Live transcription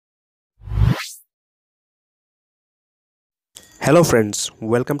Hello friends,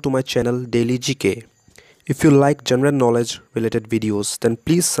 welcome to my channel Daily GK. If you like general knowledge related videos, then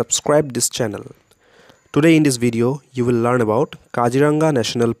please subscribe this channel. Today in this video, you will learn about Kaziranga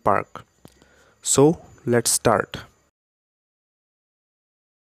National Park. So, let's start.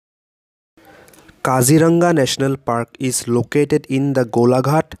 Kaziranga National Park is located in the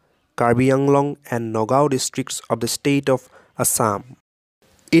Golaghat, Karbi Anglong and Nagaon districts of the state of Assam.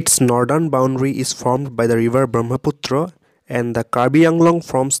 Its northern boundary is formed by the river Brahmaputra and the Karbi Anglong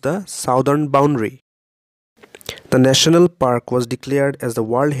forms the southern boundary. The national park was declared as the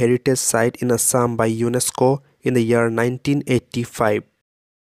World Heritage Site in Assam by UNESCO in the year 1985.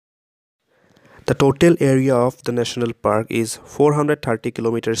 The total area of the national park is 430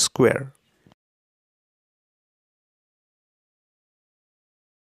 km square.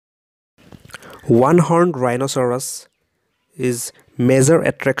 One-horned rhinoceros is major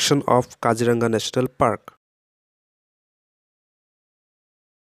attraction of Kaziranga National Park.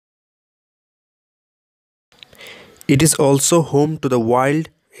 It is also home to the wild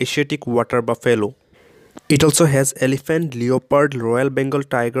Asiatic water buffalo. It also has elephant, leopard, Royal Bengal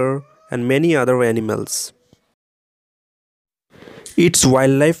tiger and many other animals. Its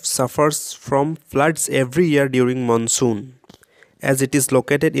wildlife suffers from floods every year during monsoon, as it is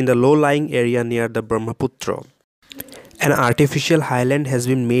located in the low-lying area near the Brahmaputra. An artificial highland has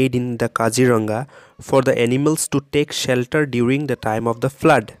been made in the Kaziranga for the animals to take shelter during the time of the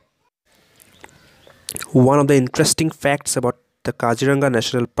flood. One of the interesting facts about the Kaziranga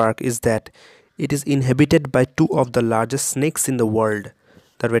National Park is that it is inhabited by two of the largest snakes in the world,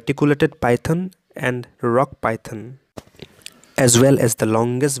 the reticulated python and rock python, as well as the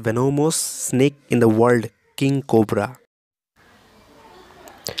longest venomous snake in the world, king cobra.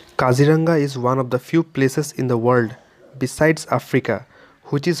 Kaziranga is one of the few places in the world, besides Africa,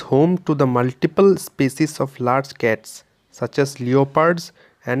 which is home to the multiple species of large cats, such as leopards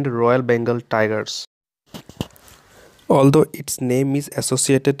and Royal Bengal tigers. Although its name is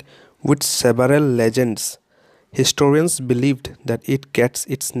associated with several legends, historians believed that it gets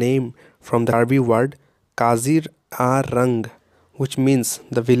its name from the Karbi word Kaziranga, which means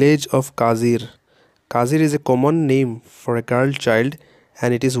the village of Kazir. Kazir is a common name for a girl child,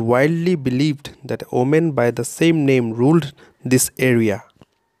 and it is widely believed that a woman by the same name ruled this area.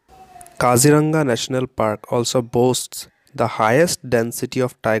 Kaziranga National Park also boasts the highest density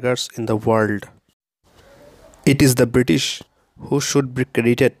of tigers in the world. It is the British who should be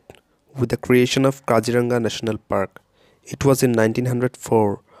credited with the creation of Kaziranga National Park. It was in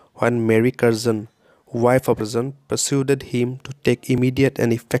 1904 when Mary Curzon, wife of Curzon, persuaded him to take immediate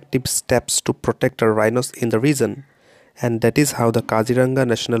and effective steps to protect the rhinos in the region, and that is how the Kaziranga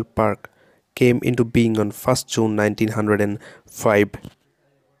National Park came into being on 1st June 1905.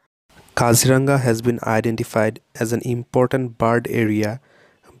 Kaziranga has been identified as an important bird area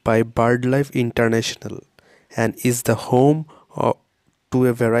by BirdLife International and is the home to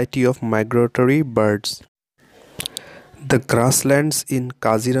a variety of migratory birds. The grasslands in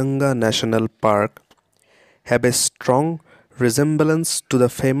Kaziranga National Park have a strong resemblance to the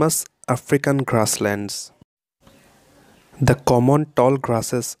famous African grasslands. The common tall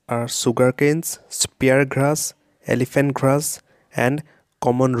grasses are sugarcanes, spear grass, elephant grass, and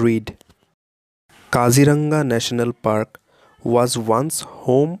common reed. Kaziranga National Park was once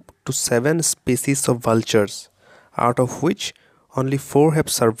home to 7 species of vultures, out of which only 4 have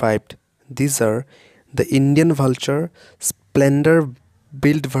survived. These are the Indian vulture,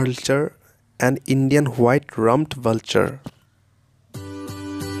 splendor-billed vulture, and Indian white-rumped vulture.